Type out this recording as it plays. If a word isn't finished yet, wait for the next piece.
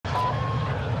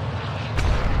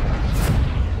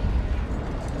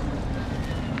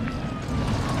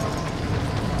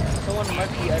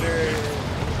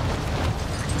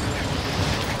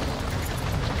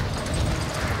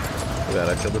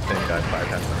killed the same guy 5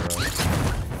 times in a row.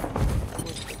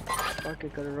 Fuck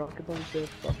it, got a rocket launcher.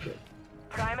 Fuck it.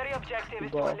 Primary objective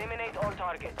is to eliminate all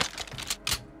targets.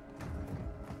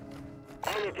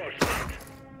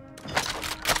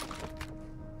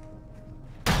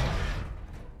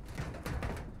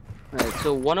 Alright,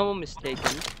 so one of them is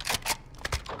taken.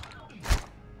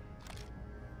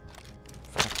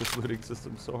 Fuck, this looting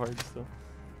system's so hard still.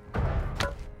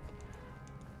 Oh,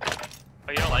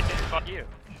 you don't like it? Fuck you.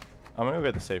 I'm gonna go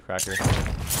get the safe cracker.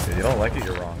 If you don't like it,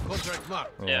 you're wrong.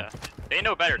 Yeah. They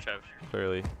know better, Trev.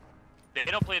 Clearly. They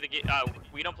don't play the game.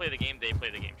 We don't play the game. They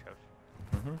play the game, Trev.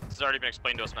 This has already been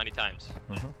explained to us many times.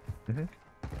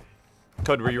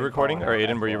 Code, were you recording? Or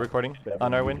Aiden, were you recording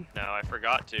on our win? No, I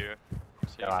forgot to.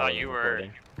 So I thought you were.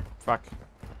 Fuck.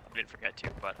 I didn't forget to,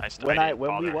 but I still.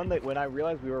 When I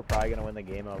realized we were probably gonna win the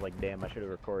game, I was like, damn, I should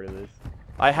have recorded this.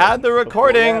 I had the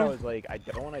recording. I was like, I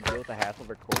don't want to deal with the hassle of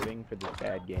recording for this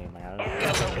bad game. I don't know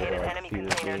if see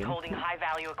this game. Holding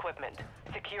high-value equipment.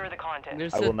 Secure the content.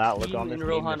 I will not look on this game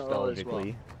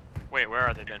nostalgically. Wait, where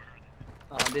are they then?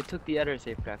 They took the other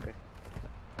safe cracker.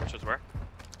 Which was where?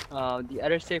 The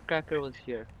other safe cracker was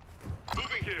here.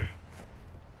 Moving here.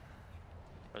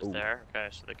 Was there? Okay,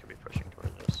 so they could be pushing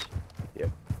toward this.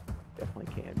 Yep,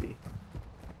 definitely can be.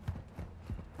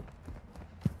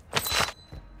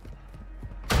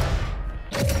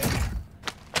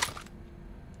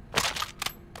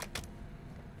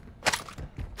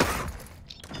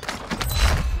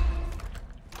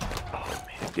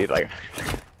 Dude, like,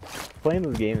 playing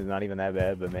this game is not even that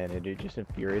bad, but man, it just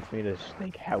infuriates me to just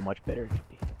think how much better it could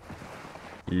be.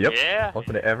 Yep. Yeah.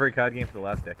 Welcome to every COD game for the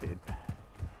last decade.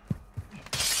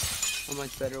 How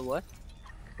much better what?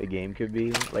 The game could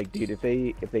be. Like, dude, if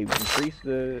they increase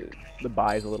the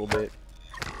buys a little bit,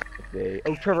 if they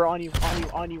Trevor, on you,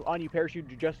 parachute,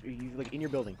 he's like in your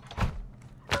building.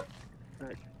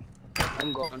 Alright.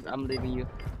 I'm going, I'm leaving you.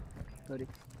 Cody.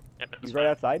 Yep, He's right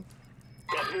outside.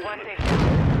 One safe.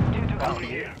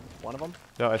 One of them.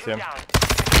 No, I see him.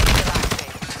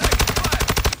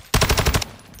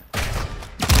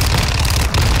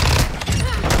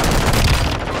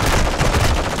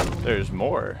 There's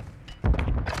more.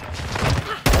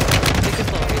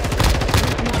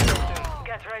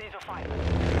 Get ready to fight.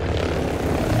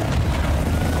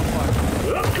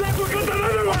 Looks like we got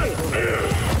another one!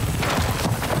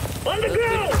 On the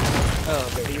ground! Oh,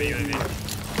 okay.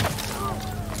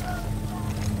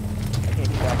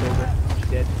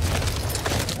 Dead.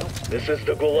 This is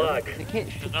the Gulag. In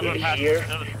here,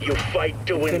 you fight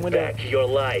to win back your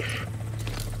life.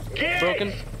 Get Broken.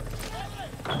 Get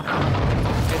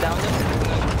down there.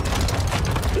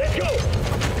 Let's go!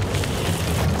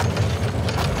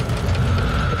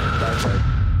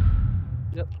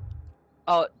 Yep.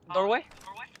 Oh, doorway?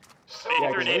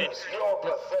 Yeah, grenade.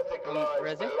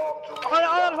 Resi?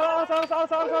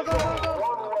 That's unlucky.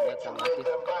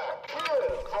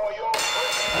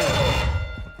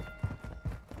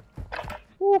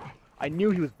 Woo. I knew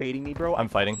he was baiting me, bro. I'm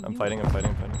fighting.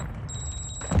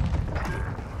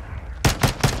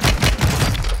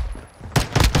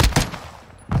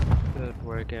 Good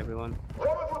work, everyone.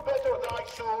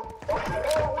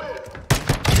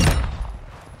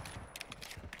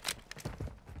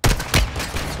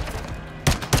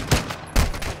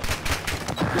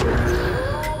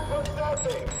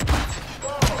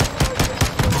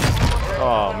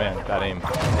 Oh man, bad aim.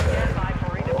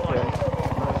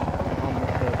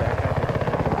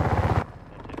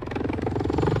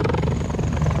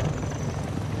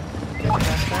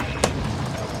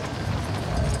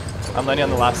 I'm landing on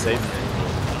the last safe.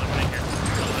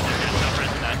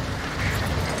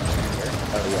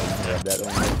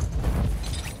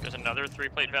 There's another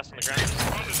 3-plate vest on the ground.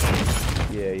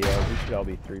 Yeah, we should all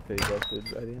be 3-plate vested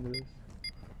by the end of this.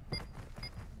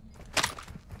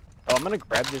 Oh, I'm gonna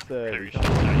grab this,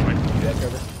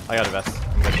 I got a vest.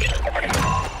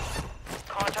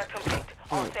 Contract complete.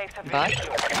 All safes have been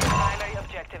secured. Primary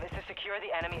objective is to secure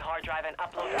the enemy hard drive and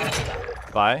upload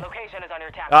data. Bye. Location is on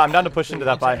your tab. I'm down to push into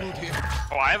that buy.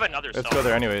 Oh, I have another Let's self. go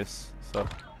there anyways. So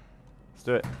let's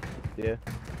do it. Yeah.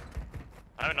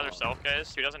 I have another self,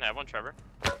 guys. Who doesn't have one? Trevor.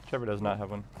 Trevor does not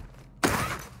have one. I'm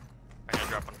gonna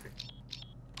drop one for you.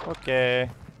 Okay.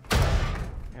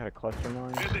 I got a cluster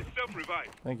mine.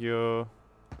 Thank you.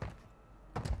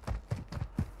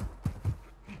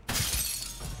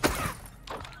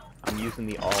 I'm using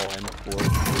the all M4,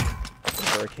 the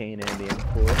Hurricane and the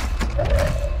M4.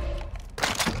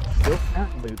 Still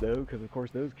found loot though, because of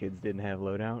course those kids didn't have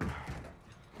loadout.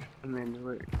 I mean,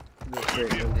 we're in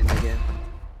again.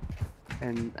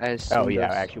 And I assume Oh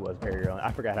yeah, it actually was very early.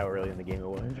 I forgot how early in the game it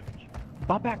was.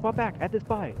 Bot back, at this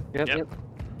buy. Yep.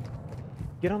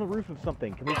 Get on the roof of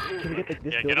something. Can we get like this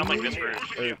building? Get on like this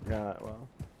roof. Well.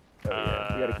 Oh,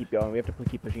 yeah. We gotta keep going. We have to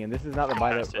keep pushing in. This is not the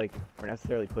buy that like we're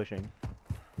necessarily pushing.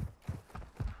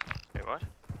 Wait, what?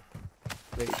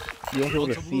 Wait, you won't be able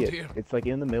to see it. It's like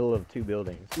in the middle of 2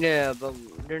 buildings. Yeah, but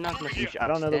they're not gonna see. I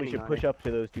don't know that we should push up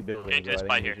to those 2 buildings. Into this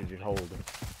I think here. we should just hold.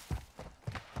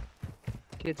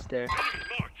 Kids there.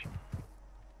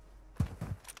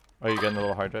 Oh, you getting the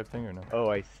little hard drive thing or no? Oh,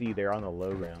 I see. They're on the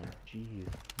low ground. Jeez.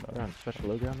 They're on such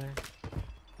low ground there.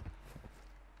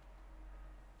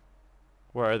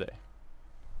 Where are they?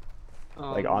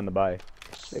 Like on the buy.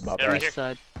 They bought Yeah, right East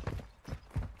side.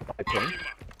 I think.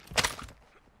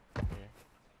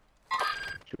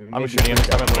 I'm shooting him.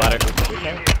 I'm on the ladder.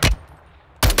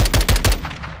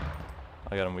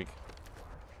 I got him weak.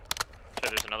 So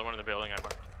there's another one in the building I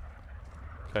marked.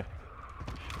 Okay.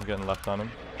 I'm getting left on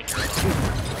him.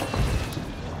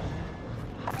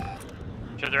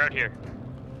 So they're out here.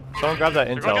 Someone grab that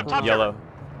going up top intel. Yellow.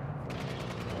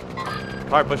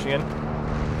 Car pushing in.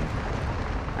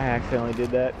 I accidentally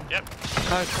did that. Yep.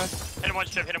 Car. Hit him once,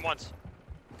 Chip. Hit him once.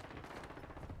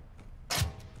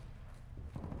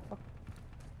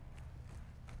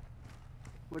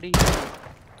 What are you?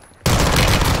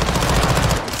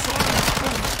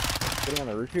 Getting on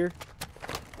the roof here.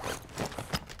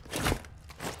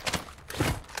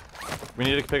 We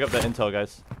need to pick up that intel,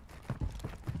 guys.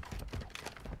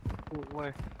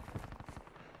 Where?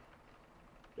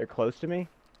 They're close to me.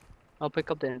 I'll pick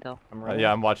up the intel. I'm running.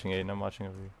 Yeah, I'm watching Aiden. I'm watching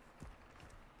over you.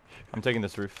 I'm taking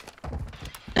this roof.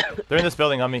 They're in this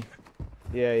building on me.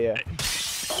 Yeah.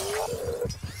 Squad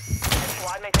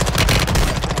mates.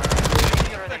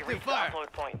 Secure the reach the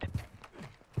upload point.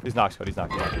 He's knocked, Cody. He's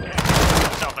knocked.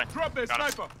 Drop this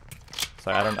sniper.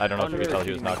 Sorry, I don't know if you could tell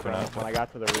he was knocked or not. When I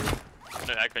got to the roof.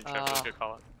 No, I couldn't check. It was a good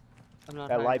call. I'm not.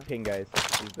 That light ping, guys.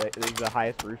 Is the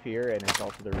highest roof here, and it's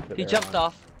also the roof that He they're jumped on.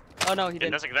 off. Oh no, he Yeah,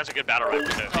 didn't. that's a good battle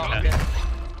rifle too. Oh, okay.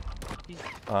 He's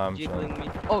Sorry. jiggling me.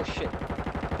 Oh shit.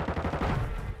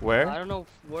 Where? I don't know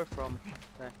where from.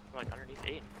 I'm like underneath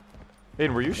 8.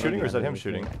 Aiden, were you shooting or is that him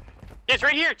shooting? Yeah, it's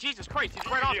right here. Jesus Christ, he's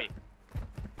right on me.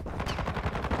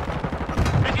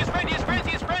 Hey,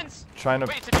 he has friends. Trying to.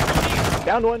 Wait, it's a different team.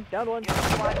 Down one. Your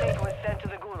squad mate was sent to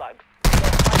the gulag.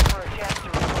 Fight for a chance to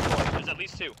redeploy. There's at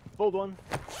least 2. Hold one.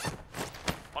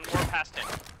 One more past him,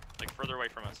 like further away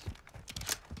from us.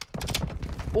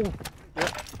 Oh.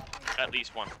 At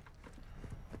least one.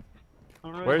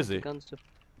 Alright, Where is he? guns to-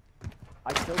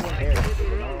 I killed one there.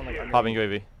 Another one, like, under- Popping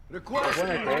UAV. One right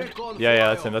there. Yeah,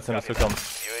 that's him. Let's kill him.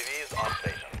 UAV is on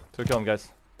station. So kill him, guys.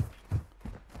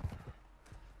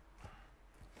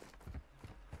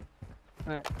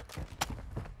 Alright.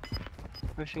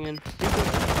 Pushing in.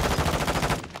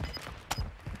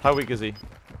 How weak is he?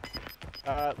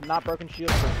 Not broken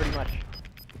shields, but pretty much.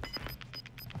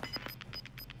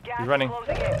 Gas He's running.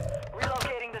 closing in.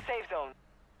 Relocating the safe zone.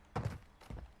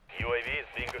 UAV is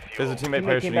being refueled. There's a teammate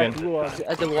Teammate came back parachuting in. to,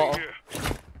 At the wall.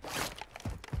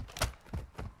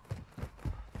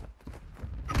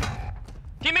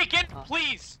 Teammate, get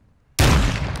please.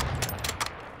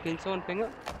 Can someone ping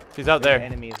up? He's out there.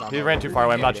 Enemies on He the ran too loot. far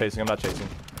away. I'm not Yeah, chasing.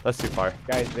 That's too far.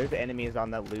 Guys, there's enemies on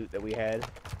that loot that we had.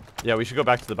 Yeah, we should go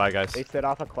back to the buy, guys. They set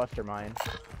off a cluster mine.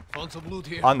 Found some loot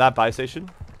here. On that buy station?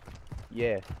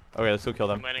 Yeah. Okay, let's go kill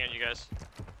I'm them. landing on you guys.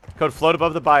 Code, float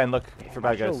above the buy and look for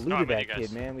bad I should've guys. No, I'm looted with that you guys.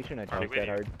 kid, man. We shouldn't have Already chased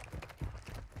that with hard.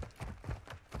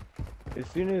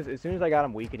 As soon as I got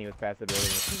him weak and he was past the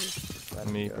building. let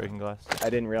Me go. breaking glass. I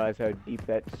didn't realize how deep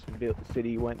that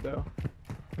city went though.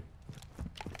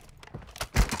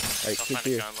 Alright, I'll kids find a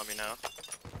here. gun, let me know.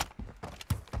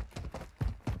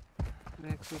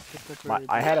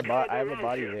 I have a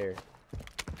body there.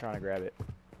 I'm trying to grab it.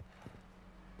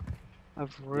 I've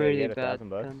you really had bad $1,000?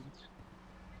 guns.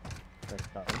 Thanks,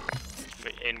 Tom.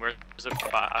 Wait, and where's the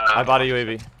I bought a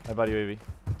UAV.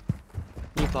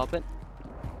 Can you pop it?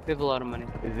 We have a lot of money.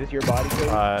 Is this your body, Cody?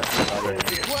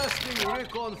 Requesting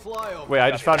recon flyover. Wait, I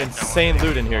just found insane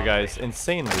loot in here, guys.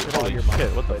 Insane loot. Holy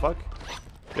shit, what the fuck?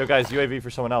 Yo, guys, UAV for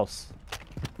someone else.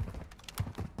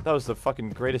 That was the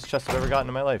fucking greatest chest I've ever gotten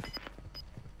in my life.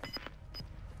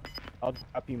 I'll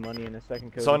drop you money in a second,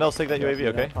 Cody. Someone else take that UAV,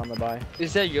 okay? On the buy.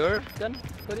 Is that your gun,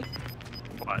 Cody?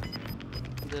 What?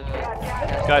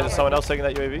 Guys, is someone else taking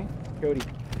that UAV? Cody,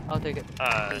 I'll take it.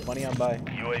 money on buy.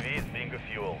 UAV is being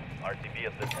refueled. RTB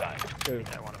at this time. Cody,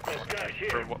 I want to.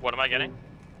 For what am I getting?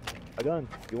 a gun.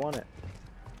 You want it?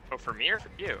 Oh, for me or for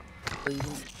you?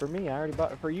 For me, I already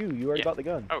bought. For you, you already Yeah. bought the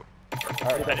gun. Oh. I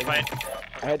already bought the If I, gun.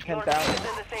 I had Your 10,000. team is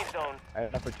in the safe zone. I had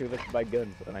enough for 2 of us to buy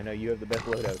guns, and I know you have the best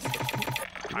loadout.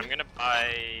 I'm gonna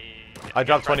buy. I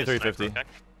dropped I'm gonna try this 23.50. sniper, okay?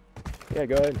 Yeah,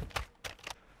 go ahead.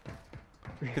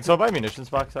 Can someone buy a munitions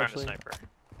box I'm a actually? sniper.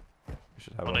 We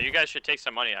should have Well, no, one. you guys should take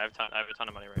some money. I have a ton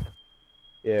of money right now.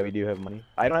 Yeah, we do have money.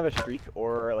 I don't have a streak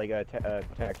or like a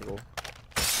tactical.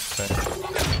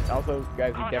 Okay. Also,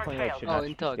 guys, we definitely like should not Oh,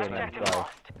 be intel, standing okay. outside.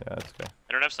 Yeah, that's okay.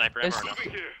 I don't have sniper ammo or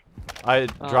no. I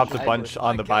dropped a I bunch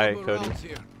on the buy, Caliber Cody. rounds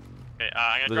here. Okay,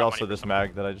 I'm gonna There's drop also money this for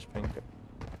mag that I just pinged.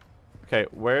 Okay,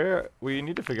 where we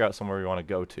need to figure out somewhere we want to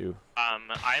go to. I'm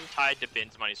tied to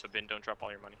Bin's money, so Bin, don't drop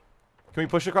all your money. Can we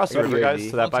push across I the got river, UAV. guys,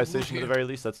 to that buy Lots of loot station at the here. very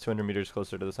least? That's 200 meters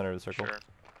closer to the center of the circle. Sure.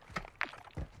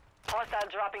 Hostile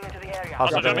dropping into the area.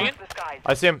 Hostile jumping Watch the skies.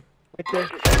 I see him. Right there.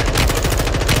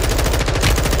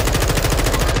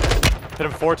 Hit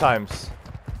him 4 times.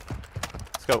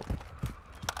 Let's go.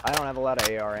 I don't have a lot of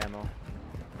AR ammo.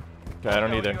 Okay, I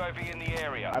don't either. UAV in the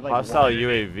area. I have like Hostile one.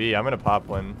 UAV. I'm gonna pop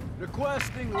one.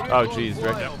 Requesting Oh, jeez,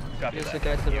 right flyover. There's a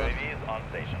guy to the left. is on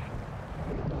station.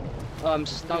 Oh, I'm The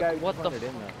stuck. guy What the wandered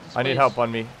in there. I need help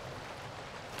on me.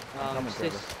 Coming,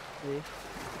 Six.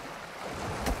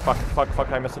 Fuck,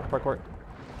 I messed up the parkour.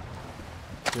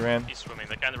 He ran. He's swimming.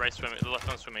 The guy on the right swimming. The left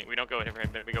one's swimming. We don't go with him.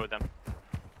 We go with them.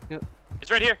 Yep.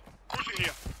 It's right here.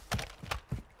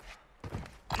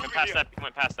 Went past that.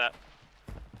 Went past that.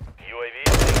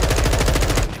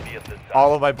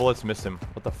 All of my bullets missed him.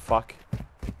 What the fuck?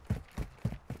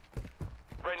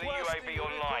 Friendly Requesting UAV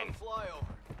online. recon flyover.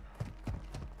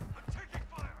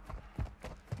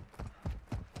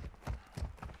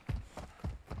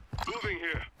 Moving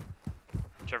here.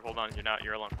 Trevor, hold on.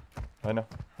 You're alone. I know.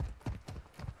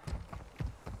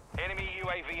 Enemy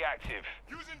UAV active.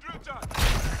 Using drill time.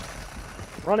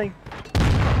 Running.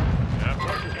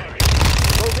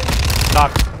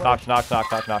 Knock.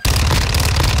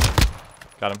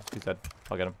 Got him. He's dead.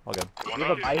 I'll get him. You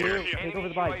have a buy here? Take over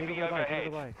the buy. Take over the buy. Take over the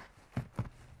buy.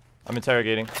 I'm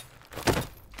interrogating.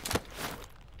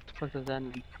 Fuck is that?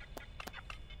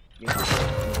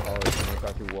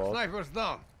 Snipers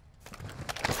down.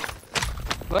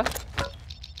 What?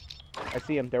 I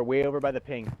see him. They're way over by the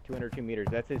ping. 202 meters.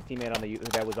 That's his teammate on the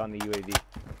that was on the UAV.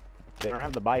 They don't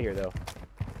have the buy here though.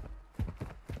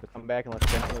 So come back and let's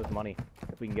spend some of this money.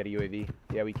 If we can get a UAV.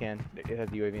 Yeah, we can. It has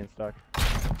the UAV in stock.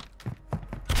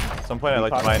 At some point, I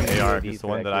like to buy an AR because the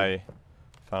one that I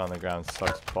found on the ground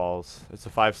sucks balls. It's a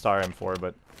 5-star M4,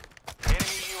 but Enemy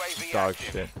UAV dog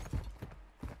active. shit.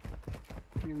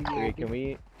 Okay, can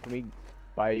we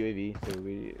buy a UAV so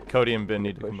we? Cody and Bin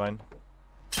need to Push. combine.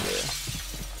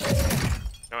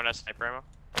 No one has sniper ammo.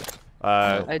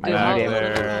 I do. I How need much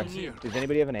there. do you need? Does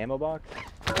anybody have an ammo box?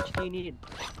 How much do you need?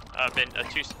 Bin,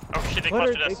 two. Oh shit! They Clustered,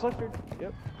 clustered they us. clustered.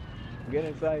 Yep. I'm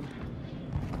getting inside.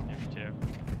 There's 2.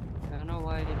 I don't know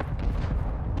why I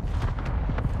didn't.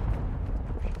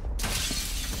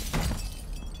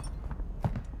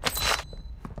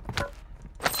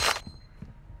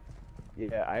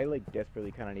 Yeah, I like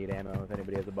desperately kind of need ammo if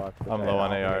anybody has a box. but I'm I low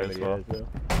on don't think AR as anybody well. has,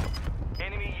 though.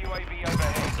 Enemy UAV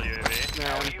overhead. So UAV. No,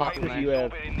 I'm popping Just mine. you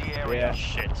have. In the area. Yeah.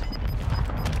 Shit.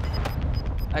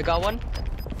 I got one.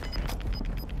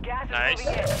 Gas is Nice.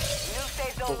 moving in. New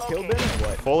safe zone Killed located. them or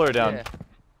what? Fuller down. Yeah.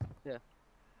 Yeah.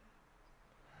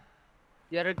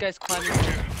 The other guy's climbing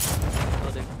the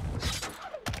building.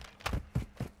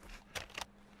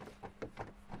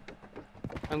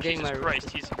 I'm getting Jesus my Christ,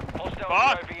 he's. Hostile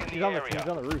Fuck! UAV in He's the on the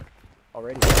area. roof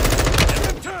already.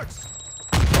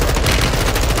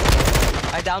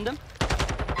 I downed him.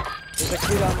 There's a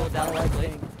kid on the Down right quickly.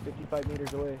 thing, 55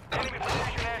 meters away. Enemy precision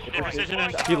airstrike. Precision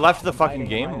airstrike. He left the fucking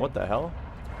game? What the hell?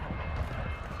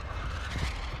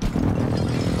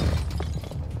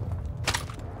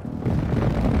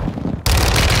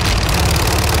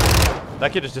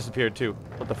 That kid just disappeared too.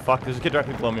 What the fuck? There's a kid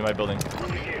directly below me in my building. Got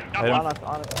Hit him. one. On us,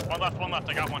 on us. One left.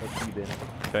 I got one. That's you, Ben.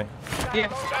 Okay. Here,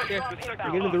 here.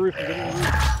 I'm getting to the roof, I'm getting to the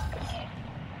roof.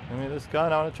 Give me this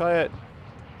gun. I want to try it.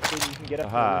 So you can get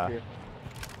up Aha. to the roof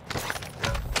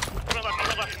One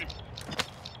left.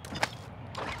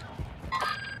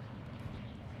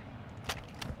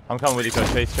 I'm coming with you,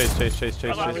 coach. Chase.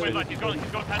 One left. He's going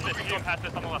past this. He's going past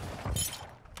this on the left.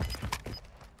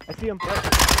 here. I see him.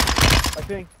 I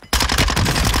think.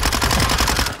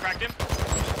 Cracked him.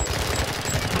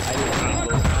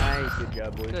 Nice. Good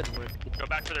job, boys. Good work. Go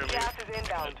back to their lead. Gas is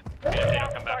inbound. Yeah,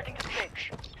 Gas come is back. starting to stick.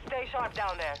 Stay sharp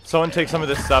down there. Someone take some of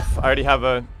this stuff. I already have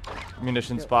a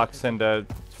munitions box and a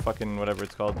fucking whatever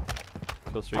it's called.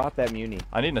 Kill streak. Pop that muni.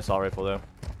 I need an assault rifle though.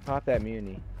 Pop that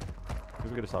muni.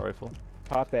 Give a good assault rifle.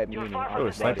 Pop that You're muni. far Oh, from a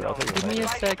the sniper. safe I'll take zone. a Give me a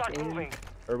Right, sec. start moving.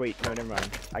 Or wait, no, never mind.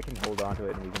 I can hold on to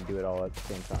it and we can do it all at the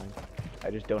same time.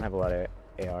 I just don't have a lot of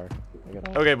AR. I got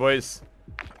all- Okay, boys.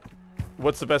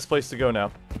 What's the best place to go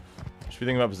now? Should we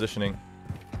think about positioning?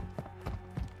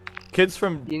 Kids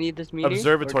from You need this meeting?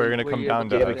 observatory are gonna come down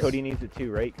to Yeah, us. but Cody needs it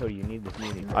too, right? Cody, you need this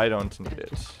meeting. Right? I don't need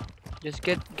it. Just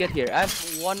get here. I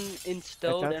have one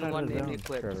installed outside and of one the in zone,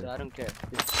 equipped, Trevor. so I don't care.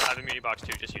 I have a muni box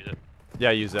too. Just use it.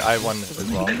 Yeah, use it. I have one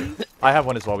as well. I have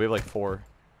one as well. We have like 4.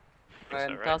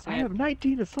 I'm right? tossing it.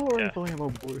 19 assault Yeah. rifle ammo,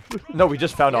 boys. No, we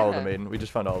just found all of them, Yeah. Aiden. We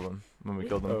just found all of them when we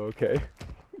killed them. Oh, okay.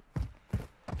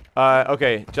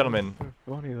 Okay, gentlemen.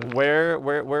 Funny though. Where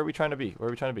are we trying to be? Where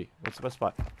are we trying to be? What's the best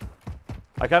spot?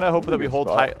 I kind of hope that we hold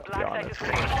high. Black site is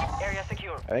clear. Area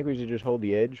secure. I think we should just hold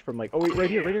the edge from like. Oh wait, right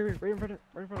here, right here, right in front of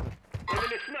us.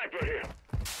 Enemy sniper here.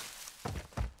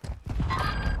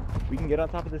 We can get on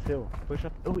top of this hill. Push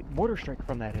up. Oh wait, mortar strike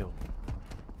from that hill.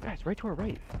 Guys, right to our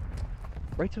right.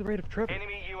 Right to the right of Trevor.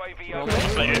 Enemy UAV Okay.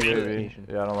 overhead. UAV.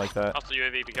 Yeah, I don't like that. Also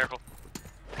UAV. Be careful.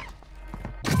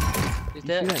 Is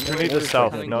that? Who needs the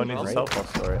stealth? coming No one from needs the us?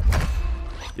 stealth. I'll store it.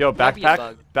 Yo, Might be a backpack.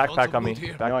 bug. Backpack on me.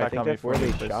 Here. No, I Backpack think on me. that's where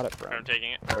they please. shot it I'm from.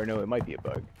 taking it. Or no, it might be a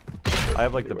bug. I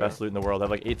have like the best loot in the world. I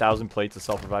have like 8,000 plates of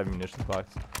self-reviving munitions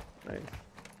box. Nice.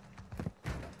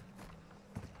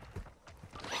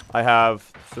 I have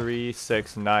 3,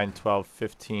 6, 9, 12,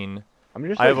 15. I'm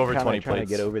just. I have like, over kinda 20 trying to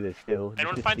plates. get over this hill. Just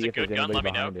Anyone to finds see a if there's good gun, let anybody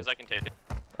me know, behind because us. I can take it.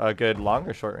 A good long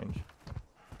or short range?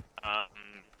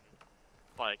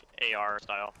 Like AR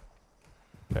style.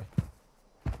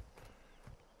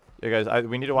 Yeah, guys,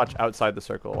 we need to watch outside the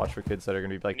circle. Watch for kids that are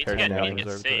gonna be like We need to tearing get, down we need to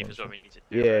get observatory. safe is what we need to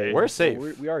do. Yeah, right? We're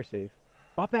safe. We are safe.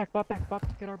 Bop back,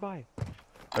 get our buy.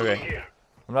 Okay.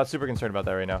 I'm not super concerned about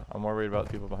that right now. I'm more worried about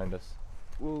the people behind us.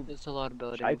 Well, There's a lot of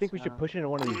buildings. I think we should push into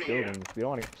one of these buildings. We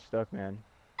don't want to get stuck, man.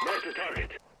 Mark the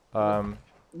target.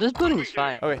 This building's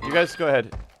fine. Okay, you guys go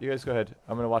ahead. You guys go ahead.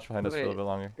 I'm gonna watch behind us for a Wait. little bit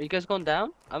longer. Are you guys going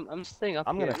down? I'm staying up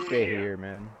I'm here. gonna stay here,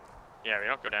 man. Yeah, we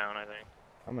don't go down, I think.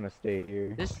 I'm gonna stay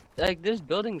here. There's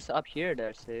buildings up here that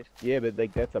are safe. Yeah, but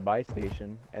like that's a buy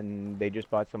station, and they just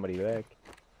bought somebody back,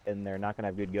 and they're not gonna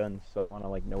have good guns, so I wanna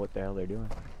like know what the hell they're doing.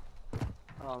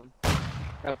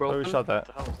 I broke Oh, we them. shot that. What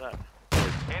the hell was that?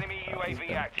 Enemy UAV Can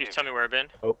you active. tell me where I've been?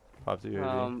 Popped the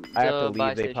UAV. I have to the buy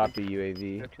leave. They station. popped the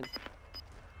UAV. Direction.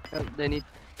 Oh, they need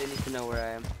to know where I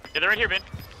am. Yeah, they're right here, Ben.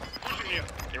 Pushing you.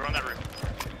 They were on that roof.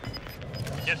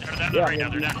 Yes, they're down Yeah, right now.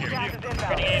 They're down here. Gas is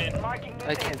Ready, Aiden. inbound. Marking new I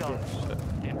safe can't zone.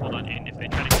 And hold on, Aiden. If they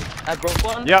try to... I broke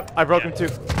one. Yep, I broke Yeah. him too.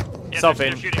 Yeah, Self they're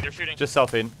aid. shooting, they're shooting. Just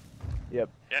self aid. Yep.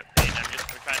 Yep, Aiden, I'm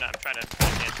trying to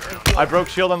dance around. I broke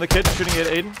shield on the kid shooting at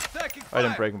Aiden. Taking I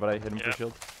didn't fire. break him, but I hit him Yeah. for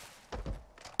shield.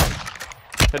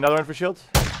 Hit another one for shield.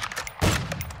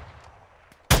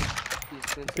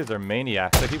 These kids are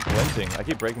maniacs. I keep glinting. I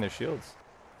keep breaking their shields.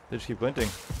 They just keep glinting.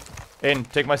 Aiden,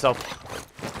 take myself.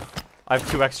 I have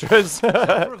 2 extras.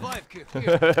 Revive kit.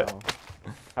 Here. Oh.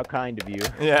 How kind of you.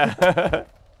 Yeah.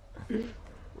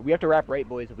 We have to wrap right,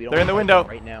 boys. If we don't. They're in the want window. to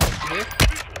right now.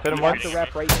 Hit him We once. have to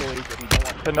wrap right, boys. If we don't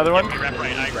want. Hit another one. We wrap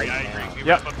right, I agree, I agree. We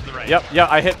Yep. wrap up to the right. Yep, yeah,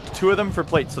 I hit 2 of them for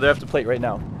plate, so they have to plate right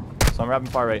now. So I'm wrapping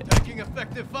far right. Taking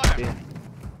effective fire. Yeah.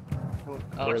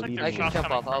 Oh, Looks like I there's can shots jump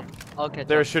coming off. I'll catch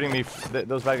They were up. shooting me.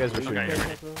 Those bad guys were shooting me.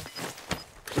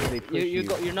 They push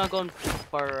You're not going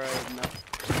far enough.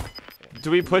 Do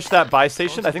we push that buy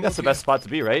station? I think that's the best spot to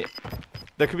be, right?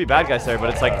 There could be bad guys there, but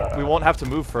it's like we won't have to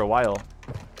move for a while.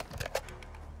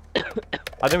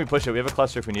 I think we push it. We have a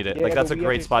cluster if we need it. Yeah, Like that's but a we have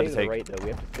great spot to stay take. the right, though.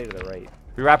 We have to stay to the right.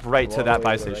 We wrap right Go to all that the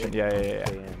buy way to the station. right. Yeah, yeah,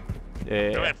 Stay yeah. in. Yeah, yeah, We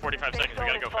only yeah. have 45 Safe seconds, we zone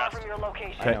gotta is go far fast. from your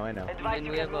location. I know, I know. And Advise then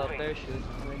you we get have a moving. parachute.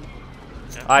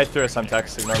 I threw some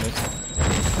text. Ignore me. There's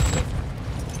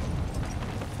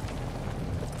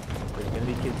gonna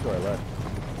be kids to our left.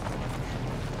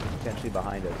 Potentially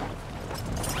behind us.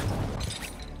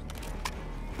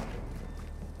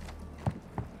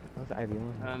 How's Ivy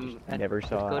one? I never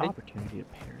saw an Cody? opportunity to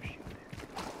parachute.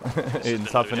 Aiden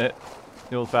toughing it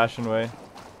the old-fashioned way.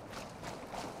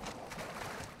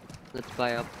 Let's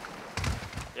buy up.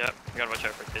 Yep, we gotta watch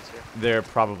out for kids here. There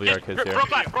probably are kids here. Broke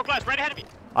glass, right ahead of me.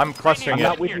 I'm clustering I'm it.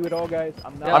 not with you at all, guys.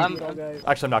 I'm not Yeah, with you at all, guys.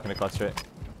 Actually, I'm not going to cluster it.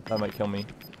 That might kill me.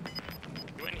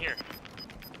 Go in here.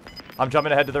 I'm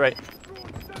jumping ahead to the right.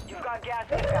 You've got gas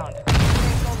inbound.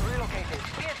 Safe zone relocated.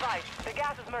 Be advised, the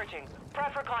gas is merging.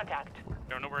 Prep for contact.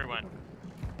 Don't know where he went.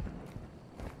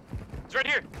 It's right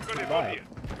here. Bye.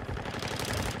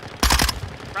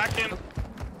 Cracked him.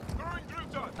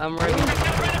 I'm ready. He's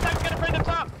got a friend up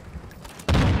top.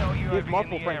 No We have UAV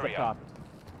multiple in the friends up area. top.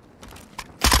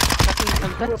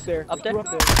 Some Two up there. Up there? Two up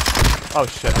there. Oh,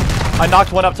 shit. I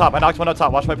knocked one up top. Watch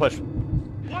my push.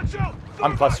 Watch out.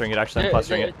 I'm clustering it, actually. I'm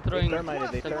clustering it. They Throwing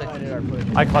thermited. They some thermited our push.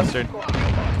 I clustered. Hit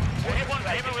one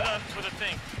with a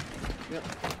thing. Yep.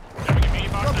 Having a mini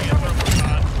box, I get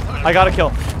thrown. I got a kill.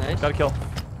 Nice. Got a kill. Is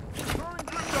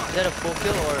that a full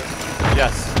kill or?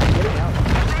 Yes. Getting out. I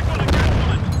cracked one.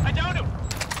 I downed him.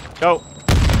 Go.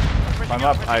 I'm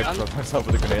up. I broke myself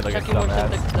with a grenade like a Checking more dumbass.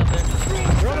 Semtex up there.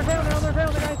 They're on the ground,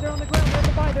 the guys, they're on the ground, they're at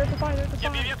the buy, they're at the buy, they're at the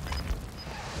buy. Yep.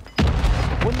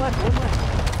 One left.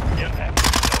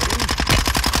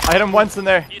 I hit him once in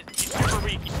there. He's super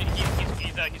weak.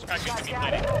 He's cracking Got to be gas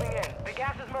fighting. moving in. The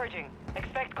gas is merging.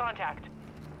 Expect contact.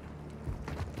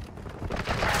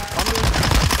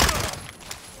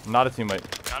 Not a teammate.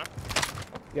 Got him?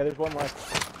 Yeah, there's one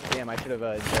left. Damn, I should have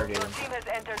interrogated Your him. team has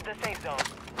entered the safe zone.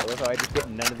 I love how I just get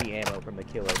none of the ammo from the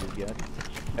kill I just got.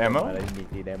 Ammo? I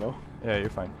didn't need ammo. Yeah, you're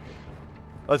fine.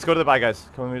 Let's go to the buy, guys.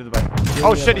 Come with me to the buy.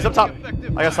 Oh shit, he's up top.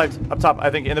 I got sniped. Up top, I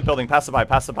think, in the building. Pass the buy.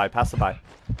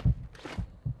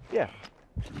 Yeah.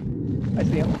 I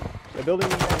see him. The building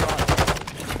is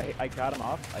I got him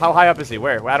off. How high up is he?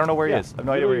 Where? I don't know where he is. I have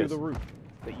no idea where he is. The roof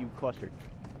that you clustered.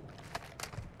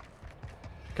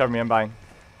 Cover me, I'm buying.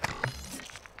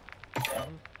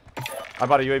 I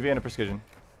bought a UAV and a precision.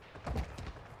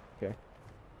 Okay.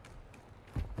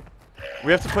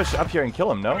 We have to push up here and kill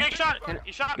him, no? I'm getting shot.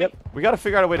 He shot me. Yep. We gotta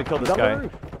figure out a way to kill He's this on the guy.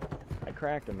 roof. I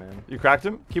cracked him, man. You cracked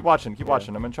him? Keep watching, keep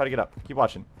watching. I'm gonna try to get up. Keep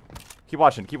watching. Keep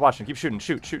shooting.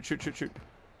 Shoot.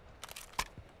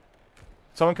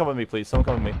 Someone come with me, please. Someone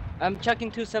come with me. I'm checking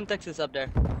 2 Semtexes up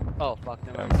there. Oh fuck,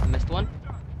 never mind. Okay. I missed one.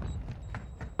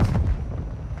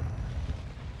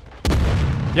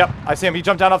 Yep, I see him. He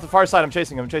jumped down off the far side. I'm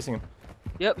chasing him.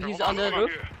 Yep, he's on the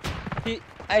roof.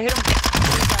 I hit him.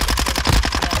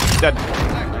 Dead.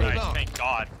 Nice, thank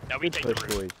God. Now we Good take push,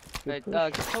 the roof. boys. Right,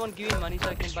 can someone give me money so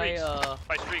I can buy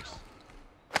By streaks.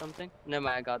 something? Never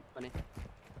mind, I got money.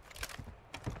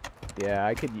 Yeah,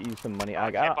 I could use some money.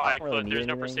 I Can't buy don't really it, need there's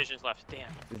no anything. precisions left. Damn. Does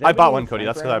I anybody bought need one, Cody.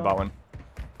 That's sniper because I bought ammo? one.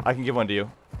 I can give one to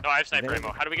you. No, I have sniper Anything?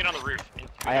 ammo. How do we get on the roof?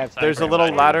 I have There's a sniper little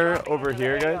ammo. ladder over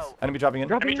here, guys. Enemy dropping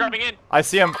in. Enemy dropping in. I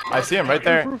see him right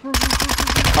there.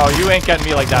 Oh, you ain't getting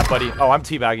me like that, buddy. Oh, I'm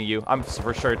teabagging you. I'm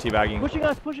for sure teabagging. Pushing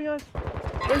us.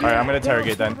 Alright, I'm gonna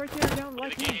interrogate then. Right there, down my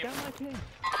king.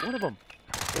 One of them.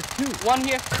 There's 2. One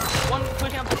here. One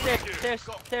pushing up the stairs.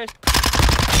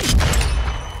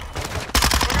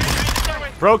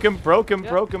 Broke him.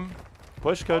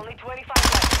 Push, Code. Only 25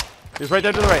 left. He's right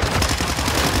there to the right.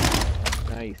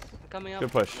 Nice. Coming up.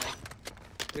 Good push.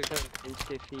 Kid's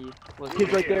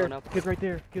right there. Kid's right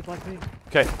there. Kid's like me.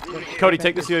 Okay. Cody,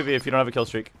 take this UAV if you don't have a kill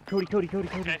streak. Cody. Okay. Come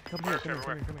here.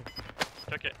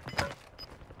 Took it.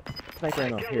 Sniper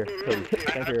ammo. Here, Cody.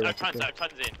 Sniper ammo. I've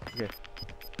tons in.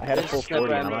 I had a full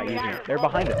 40 and I'm not using it. They're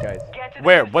behind us, guys. Get to the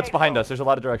Where? safe What's zone. behind us? There's a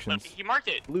lot of directions. He marked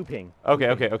it. Looping. Okay.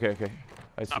 I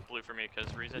see. Not blue for me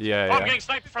because reasons. Yeah, Oh, I'm yeah. getting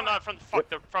sniped from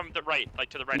the right, like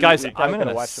to the right. Guys, We I'm in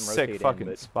gotta a watch them sick rotate in, fucking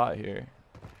but- spot here.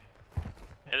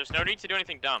 Yeah, there's no need to do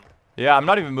anything dumb. Yeah, I'm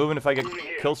not even moving if I get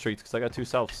kill streaks because I got 2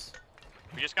 selfs.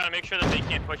 We just gotta make sure that they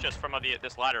can't push us from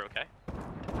this ladder, okay?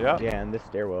 Yeah. Yeah, and this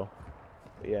stairwell.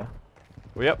 But yeah.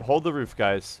 Well, yep, hold the roof,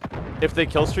 guys. If they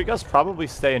kill streak us, probably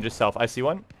stay and just self. I see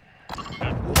one. This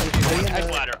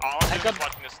ladder. All I'm doing is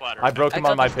watching this ladder. I broke him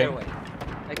on my ping.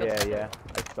 Yeah.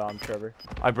 I saw him, Trevor.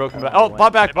 I broke him. I Oh, don't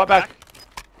bot like- back.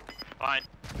 Fine.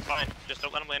 Just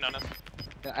don't let him land on us.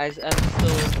 I'm still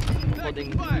holding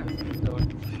the door.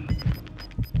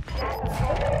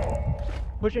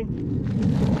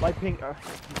 Pushing. My ping.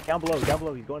 Down below.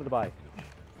 He's going to the buy.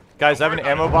 Guys, I have an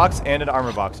ammo box and an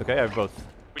armor box, okay? I have both.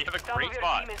 We have a Some great of your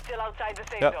spot. team is still outside the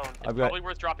safe Yep, zone. I've got. Probably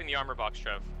worth dropping the armor box,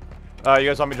 Trev. You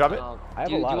guys want me to drop it? I have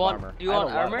do a you lot of want, armor. Do you I have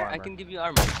want a lot of armor? I armor. can give you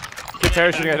armor. Get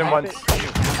parachuting at him Pop once. it.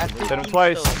 Hit him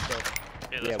twice.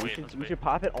 Yeah, we should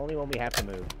pop it only when we have to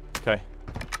move. Okay.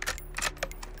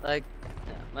 Like,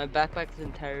 my backpack's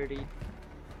entirety.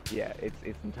 Yeah, it's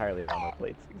entirely armor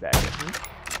plates. Exactly.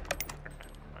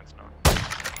 That's not.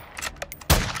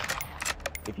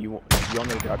 If you want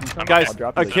me to drop you something, Guys, I'll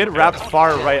drop a you kid some. wrapped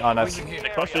far right on us. They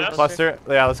clustered us. Cluster.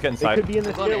 Yeah, let's get They inside. could be in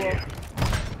the stairwell.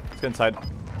 Let's get inside.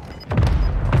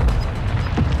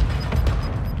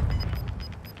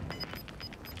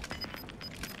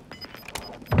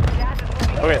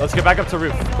 Okay, let's get back up to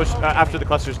roof. Push after the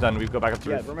cluster's done. We go back up to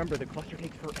Yeah, roof. remember the cluster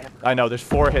takes forever. I know. There's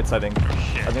 4 hits. I think. I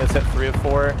think that's hit 3 of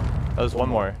 4. That was one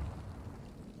more.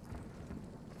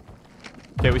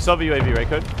 Okay, we still have a UAV, right,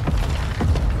 Code?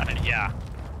 Yeah.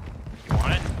 You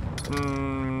want it?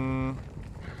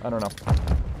 I don't know.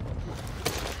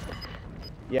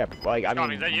 Yeah, like I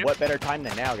Scott, is that mean, you? what better time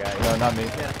than now, guys? No, not me.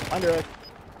 Under us.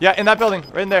 Yeah, in that building,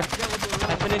 right in there.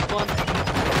 I finished one.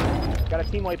 Got a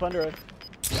team wipe under us.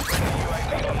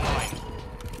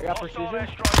 I got precision.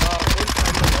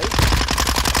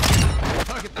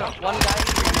 One guy.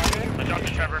 I dropped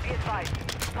you, Trevor. Be advised.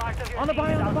 Part of your On the team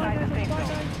buy, is on the buy, outside the guys, safe on the buy,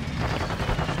 zone. guys.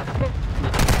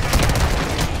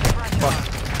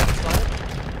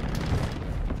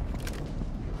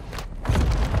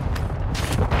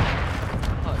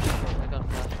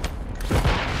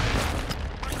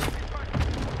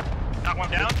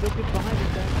 kid's behind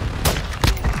us,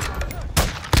 guys.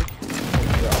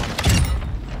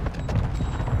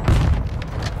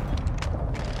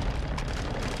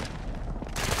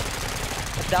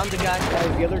 Down the guy.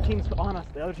 Guys, the other team's on us.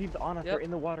 The other team's on us. Yep. They're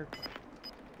in the water.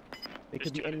 They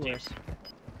could be anywhere.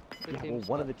 Yeah, well,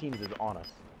 one of the teams is on us.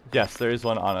 Yes, there is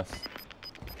one on us.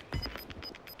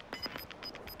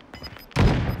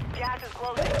 Gas is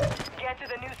closing. Get to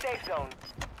the new safe zone.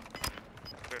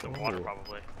 There's the water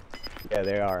probably. Yeah,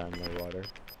 they are on the water.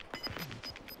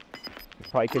 There's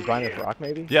probably kids behind this rock,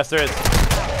 maybe? Yes, there is.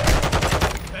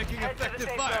 Making Head to the effective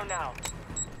safe fire. zone now.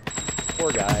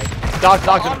 Poor guy. Knocked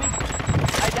On him. me.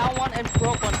 I down one and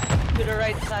broke one to the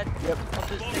right side Yep. of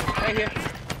this thing. Right here.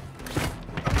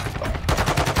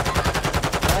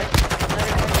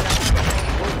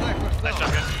 Nice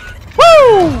shotgun.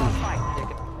 Woo!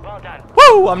 Well done.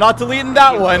 Woo! I'm not deleting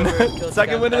that one.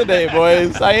 Second win of the day,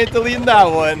 boys. I ain't deleting that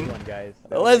Good one. one, guys.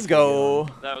 Let's go.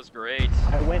 That was great.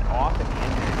 I went off and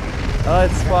ended.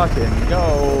 Let's fucking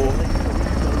go.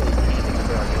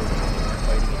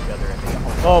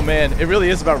 Oh man, it really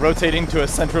is about rotating to a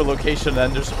central location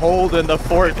and just holding the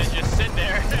fort. Then just sit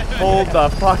there. Hold the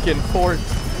fucking fort.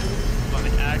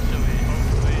 Like, actually,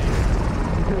 hopefully.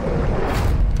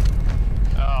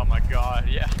 Oh my god,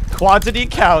 yeah. Quantity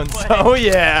counts. Oh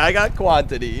yeah, I got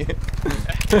quantity.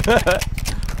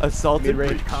 Assaulted.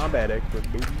 Mid-range combat expert,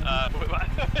 baby.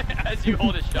 As you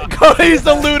hold a shot. Cody's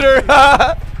the looter.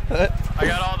 I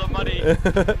got all the money.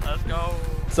 Let's go.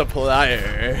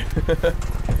 Supplier.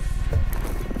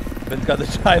 Ben's got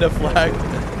the China flag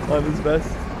on his vest.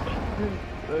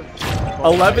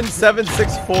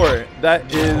 11,764.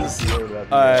 That is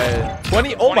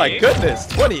 20. Oh my goodness,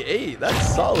 28.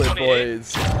 That's solid, 28.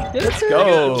 boys. Let's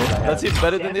go. That's even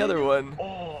better than the other one.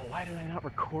 Oh, why did I not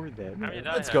record that? How many did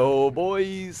I Let's have? go,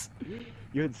 boys.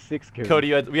 You had 6 kills.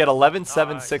 Cody, we had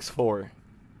 11,764.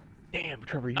 Damn,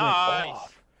 Trevor, you Nice. went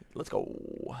off. Let's go.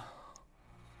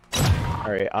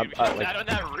 Alright, I'm Dude, like, sat on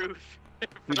that roof. dude,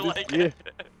 For this, like, yeah.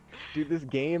 Dude, this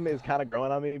game is kind of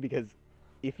growing on me because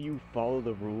if you follow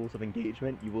the rules of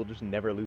engagement, you will just never lose.